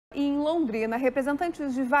Londrina,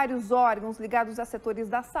 representantes de vários órgãos ligados a setores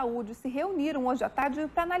da saúde se reuniram hoje à tarde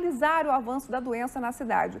para analisar o avanço da doença na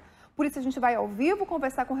cidade. Por isso a gente vai ao vivo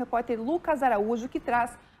conversar com o repórter Lucas Araújo, que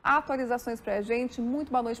traz atualizações para a gente.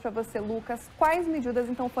 Muito boa noite para você, Lucas. Quais medidas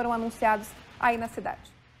então foram anunciadas aí na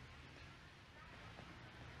cidade?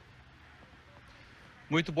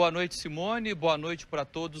 Muito boa noite, Simone. Boa noite para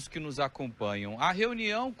todos que nos acompanham. A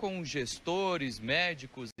reunião com gestores,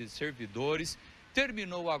 médicos e servidores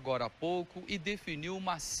terminou agora há pouco e definiu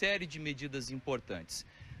uma série de medidas importantes.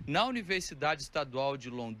 Na Universidade Estadual de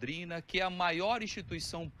Londrina, que é a maior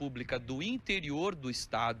instituição pública do interior do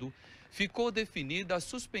estado, ficou definida a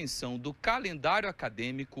suspensão do calendário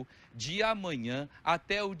acadêmico de amanhã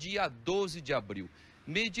até o dia 12 de abril.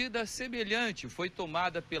 Medida semelhante foi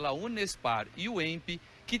tomada pela Unespar e o EMP,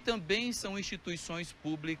 que também são instituições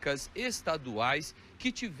públicas estaduais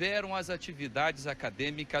que tiveram as atividades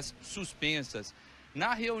acadêmicas suspensas.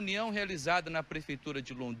 Na reunião realizada na Prefeitura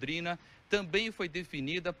de Londrina, também foi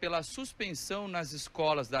definida pela suspensão nas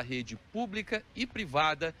escolas da rede pública e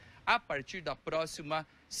privada a partir da próxima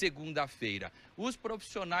segunda-feira. Os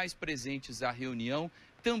profissionais presentes à reunião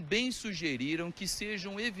também sugeriram que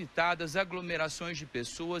sejam evitadas aglomerações de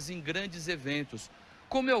pessoas em grandes eventos,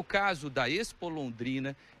 como é o caso da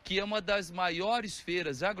ExpoLondrina, que é uma das maiores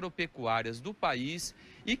feiras agropecuárias do país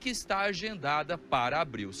e que está agendada para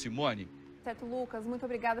abril. Simone. Certo, Lucas, muito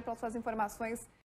obrigada pelas suas informações.